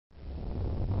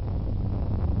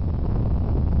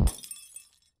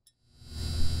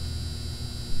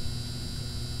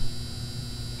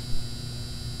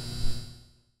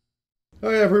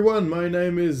Hi everyone, my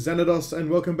name is Xanados and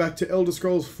welcome back to Elder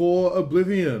Scrolls 4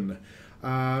 Oblivion.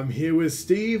 I'm here with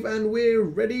Steve and we're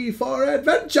ready for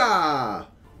adventure!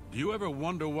 Do you ever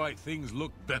wonder why things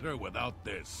look better without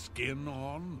their skin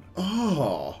on?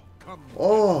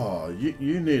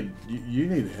 You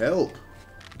need help.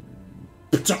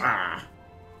 Ptah!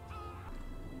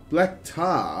 Black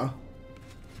tar?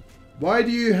 Why do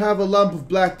you have a lump of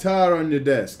black tar on your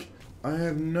desk? I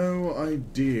have no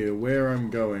idea where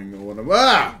I'm going or what I'm...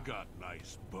 Ah! You got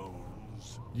nice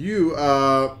bones. You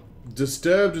are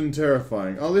disturbed and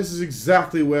terrifying. Oh, this is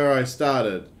exactly where I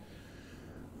started.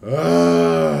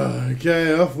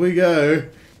 Okay, off we go.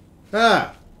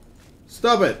 Ah!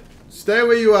 Stop it. Stay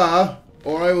where you are,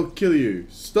 or I will kill you.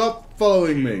 Stop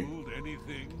following me.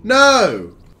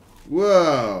 No!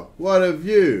 Whoa, what of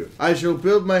you? I shall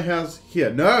build my house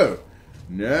here. No!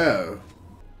 No.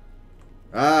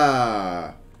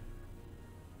 Ah.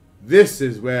 This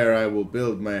is where I will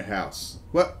build my house.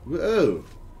 What? Oh,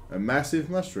 a massive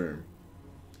mushroom.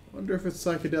 Wonder if it's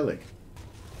psychedelic.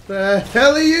 The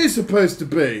hell are you supposed to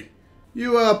be?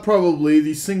 You are probably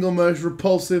the single most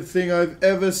repulsive thing I've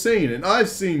ever seen, and I've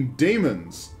seen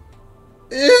demons.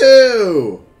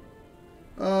 Ew!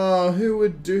 Oh, who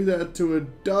would do that to a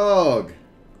dog?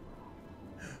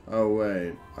 Oh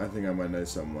wait, I think I might know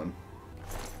someone.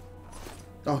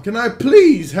 Oh, can I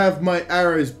please have my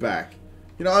arrows back?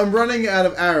 You know, I'm running out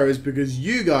of arrows because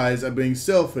you guys are being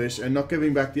selfish and not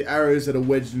giving back the arrows that are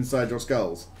wedged inside your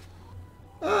skulls.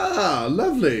 Ah,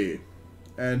 lovely.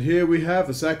 And here we have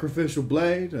a sacrificial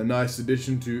blade, a nice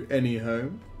addition to any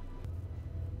home.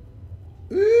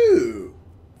 Ooh.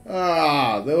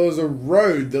 Ah, there was a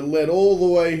road that led all the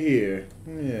way here.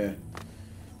 Yeah.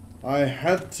 I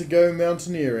had to go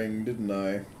mountaineering, didn't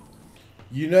I?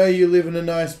 You know you live in a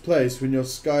nice place when your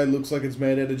sky looks like it's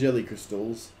made out of jelly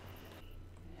crystals.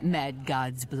 Mad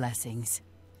God's blessings.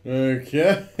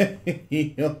 Okay.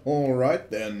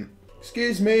 Alright then.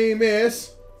 Excuse me,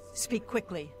 miss. Speak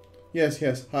quickly. Yes,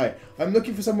 hi. I'm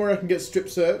looking for somewhere I can get strip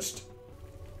searched.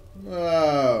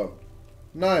 Oh.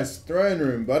 Nice throne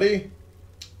room, buddy.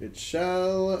 It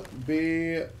shall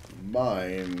be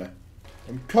mine.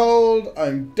 I'm cold,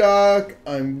 I'm dark,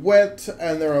 I'm wet,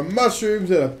 and there are mushrooms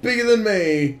that are bigger than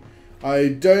me. I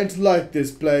don't like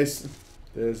this place.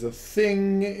 There's a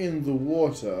thing in the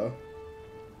water,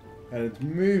 and it's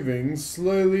moving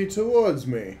slowly towards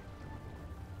me.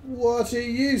 What are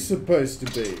you supposed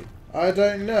to be? I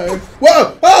don't know.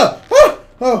 Whoa! Ah!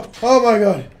 Ah! Oh my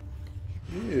god.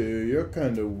 Ew, you're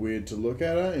kind of weird to look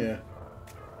at, aren't you?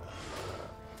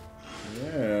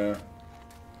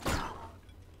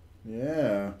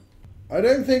 Yeah. I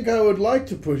don't think I would like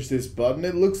to push this button.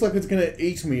 It looks like it's going to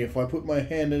eat me if I put my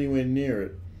hand anywhere near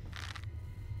it.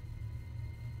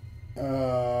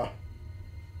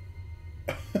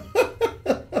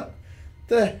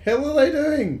 The hell are they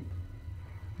doing?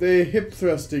 They're hip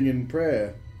thrusting in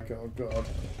prayer. Oh god.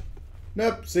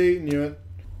 Nope, see, knew it.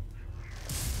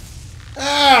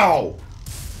 Ow!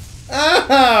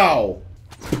 Ow!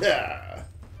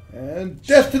 And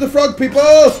death to the frog people!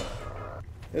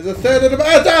 There's a third of the...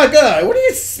 Ah, guy! What are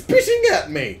you spitting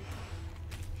at me?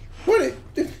 What?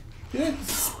 You don't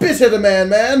spit at a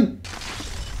man!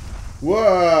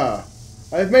 Whoa!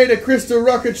 I've made a crystal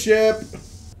rocket ship!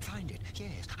 Find it,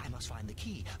 yes. I must find the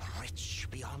key. Rich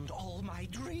beyond all my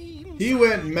dreams. He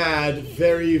went mad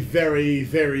very, very,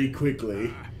 very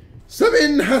quickly.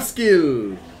 Summon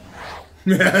Haskell!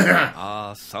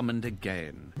 Summoned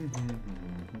again.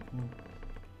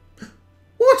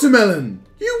 Watermelon!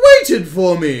 You waited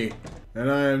for me!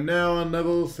 And I am now on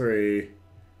level 3.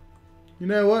 You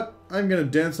know what? I'm gonna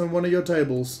dance on one of your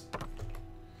tables.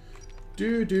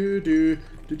 Do do do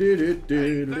do do do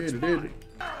do do do.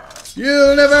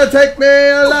 You'll never take me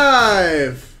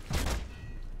alive!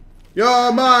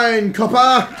 You're mine, copper!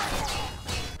 Ha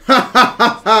ha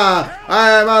ha ha! I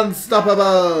am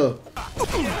unstoppable!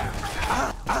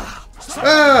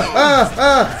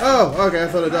 Oh, okay, I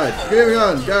thought I died. Give me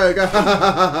on, go, go,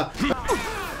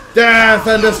 death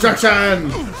and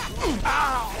destruction!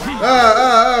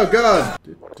 Oh, god!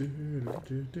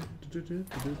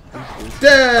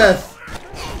 Death!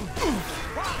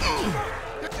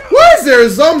 Why is there a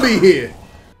zombie here?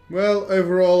 Well,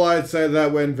 overall, I'd say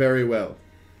that went very well.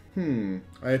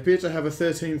 I appear to have a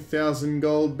 13,000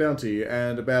 gold bounty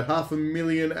and about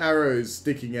 500,000 arrows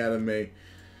sticking out of me.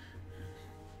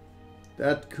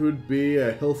 That could be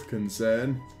a health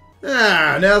concern.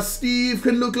 Ah, now Steve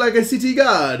can look like a city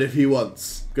guard if he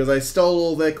wants, because I stole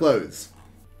all their clothes.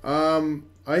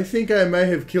 I think I may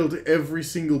have killed every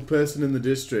single person in the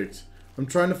district. I'm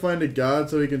trying to find a guard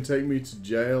so he can take me to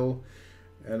jail,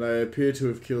 and I appear to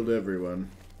have killed everyone.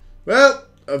 Well,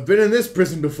 I've been in this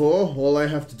prison before. All I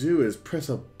have to do is press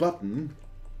a button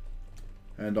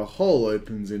and a hole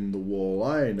opens in the wall.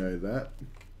 I know that.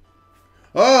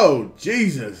 Oh,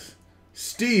 Jesus!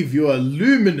 Steve, you are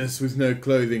luminous with no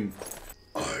clothing.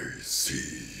 I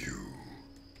see you.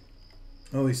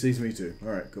 Oh, he sees me too.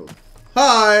 Alright, cool.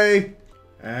 Hi!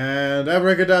 And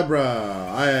abracadabra,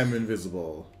 I am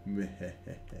invisible.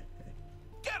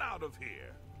 Get out of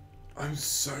here! I'm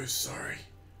so sorry.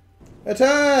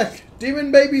 Attack!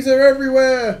 Demon babies are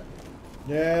everywhere!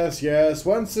 Yes, yes,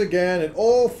 once again, it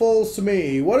all falls to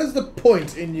me. What is the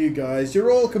point in you guys?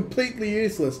 You're all completely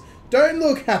useless. Don't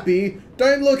look happy.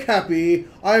 Don't look happy.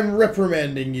 I'm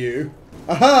reprimanding you.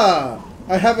 Aha!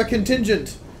 I have a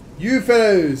contingent. You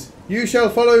fellows, you shall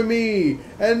follow me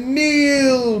and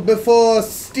kneel before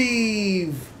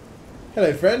Steve.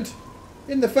 Hello, friend.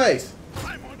 In the face.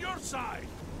 I'm on your side!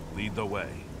 Lead the way.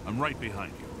 I'm right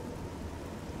behind you.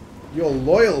 You're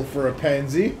loyal for a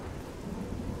pansy.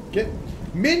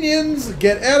 Minions,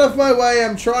 get out of my way.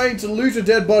 I'm trying to loot a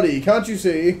dead body. Can't you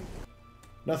see?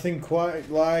 Nothing quite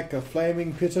like a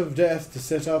flaming pit of death to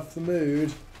set off the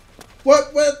mood.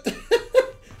 What?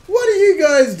 What are you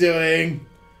guys doing?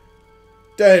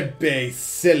 Don't be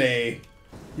silly.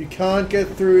 You can't get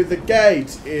through the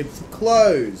gate. It's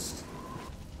closed.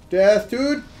 Death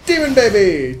to demon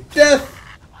baby. Death.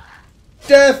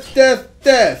 Death, death,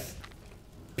 death.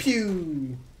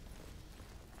 Pew.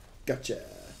 Gotcha.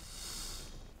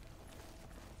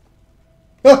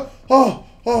 Oh, oh,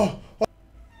 oh, oh.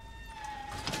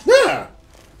 Ah!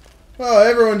 Oh,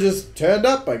 everyone just turned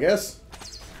up, I guess.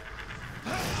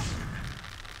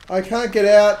 I can't get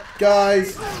out,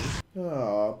 guys.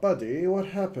 Oh, buddy, what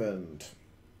happened?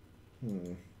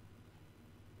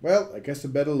 Well, I guess I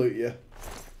better loot you.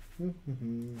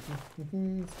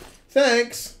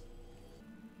 Thanks.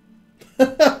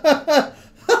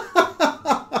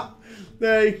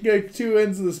 There, you can go two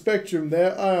ends of the spectrum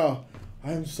there. Oh,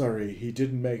 I'm sorry, he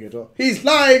didn't make it. He's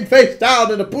lying face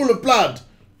down in a pool of blood.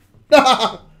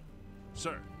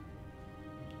 Sir.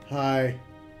 Hi.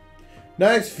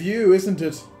 Nice view, isn't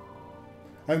it?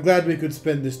 I'm glad we could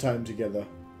spend this time together.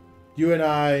 You and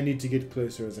I need to get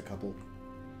closer as a couple.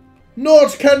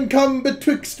 Naught can come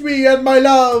betwixt me and my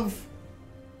love.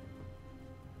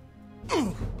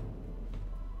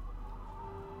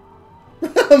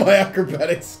 My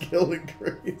acrobatic skill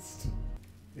increased.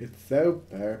 It's so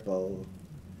purple.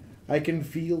 I can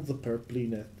feel the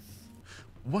purpliness.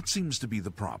 What seems to be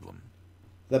the problem?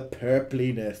 The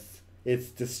purpliness. It's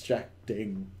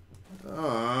distracting.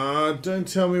 Ah, don't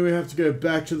tell me we have to go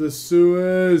back to the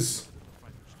sewers.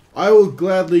 I will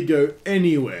gladly go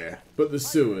anywhere but the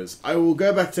sewers. I will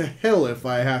go back to hell if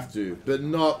I have to, but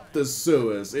not the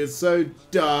sewers. It's so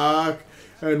dark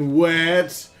and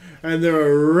wet, and there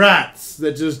are rats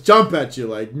that just jump at you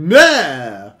like,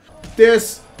 nah!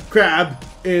 This crab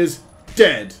is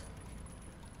dead.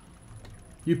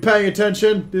 You paying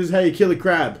attention? This is how you kill a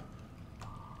crab.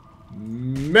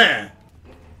 Meh.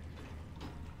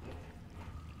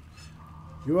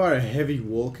 You are a heavy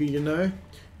walker, you know.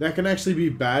 That can actually be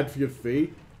bad for your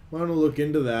feet. Why don't I look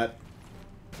into that?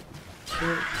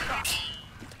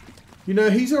 You know,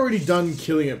 he's already done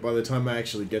killing it by the time I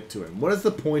actually get to him. What is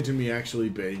the point in me actually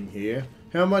being here?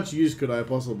 How much use could I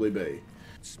possibly be?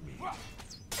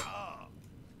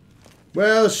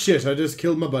 Well, shit, I just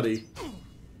killed my buddy.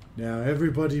 Now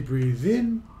everybody breathe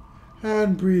in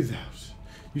and breathe out.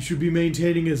 You should be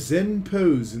maintaining a zen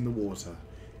pose in the water.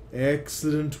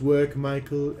 Excellent work,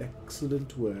 Michael.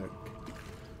 Excellent work.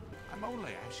 I'm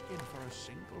only asking for a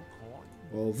single coin.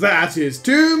 Well, that is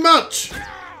too much!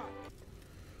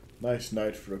 Nice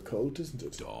night for a cult, isn't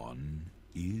it? Dawn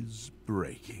is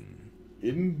breaking.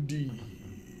 Indeed.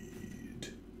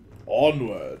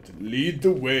 Onward. Lead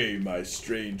the way, my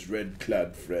strange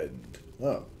red-clad friend.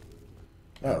 Oh.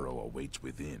 Arrow awaits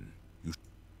within.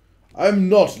 I'm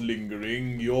not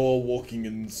lingering. You're walking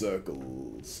in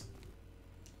circles.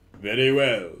 Very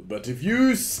well, but if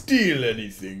you steal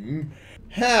anything...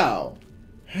 How?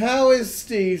 How is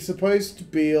Steve supposed to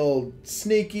be all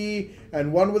sneaky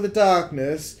and one with the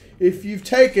darkness if you've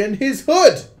taken his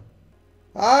hood?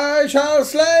 I shall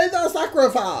slay the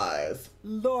sacrifice.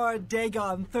 Lord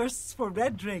Dagon thirsts for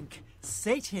red drink.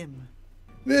 Sate him.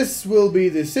 This will be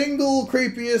the single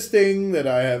creepiest thing that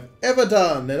I have ever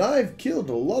done, and I've killed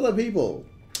a lot of people.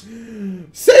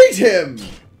 Sate him!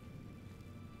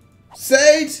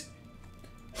 Sate!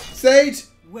 Sate!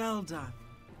 Well done.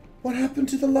 What happened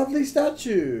to the lovely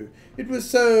statue? It was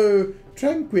so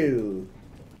tranquil.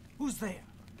 Who's there?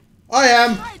 I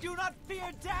am! I do not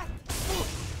fear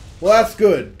death. Well, that's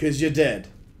good, because you're dead.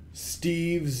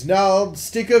 Steve's gnarled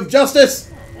stick of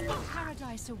justice! Paradise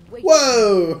Paradise awaits.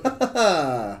 Whoa! Ha ha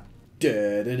ha!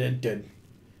 Da da da da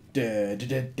da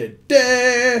da da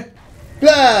da.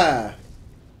 Blah!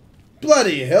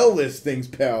 Bloody hell, this thing's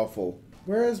powerful.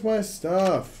 Where's my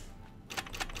stuff?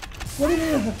 What do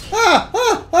you mean? Ah!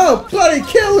 Ah! Oh! Bloody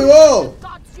kill you all!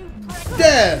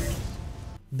 Death!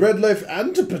 Bread loaf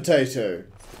and a potato.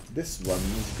 This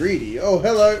one's greedy. Oh,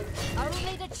 hello.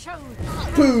 Only the chosen.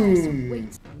 Boom!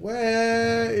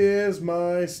 Where is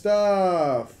my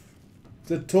stuff?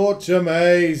 It's a torture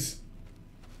maze.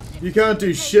 You can't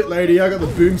do shit, lady. I got the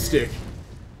boomstick.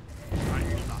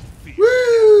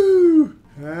 Woo!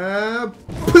 Ah,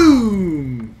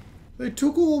 boom! They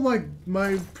took all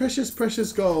my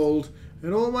precious gold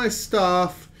and all my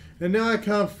stuff, and now I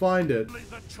can't find it.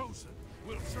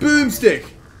 Boomstick!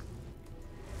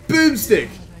 Boomstick!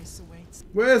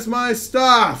 Where's my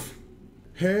stuff?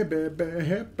 Hey baby,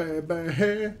 hey baby,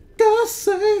 hey. Go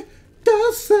say.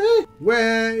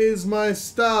 Where is my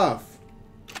stuff?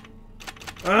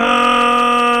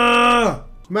 Ah!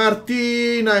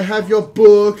 Martin, I have your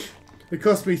book. It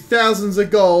cost me thousands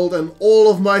of gold and all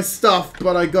of my stuff,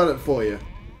 but I got it for you.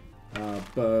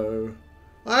 Bow.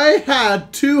 I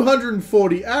had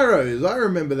 240 arrows. I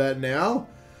remember that now.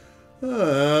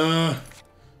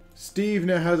 Steve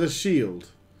now has a shield.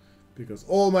 Because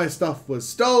all my stuff was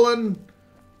stolen.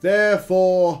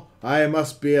 Therefore, I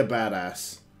must be a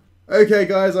badass. Okay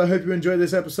guys, I hope you enjoyed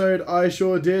this episode. I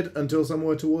sure did, until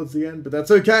somewhere towards the end, but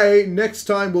that's okay. Next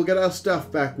time we'll get our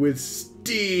stuff back with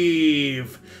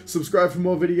Steve. Subscribe for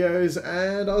more videos,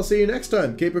 and I'll see you next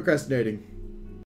time. Keep procrastinating.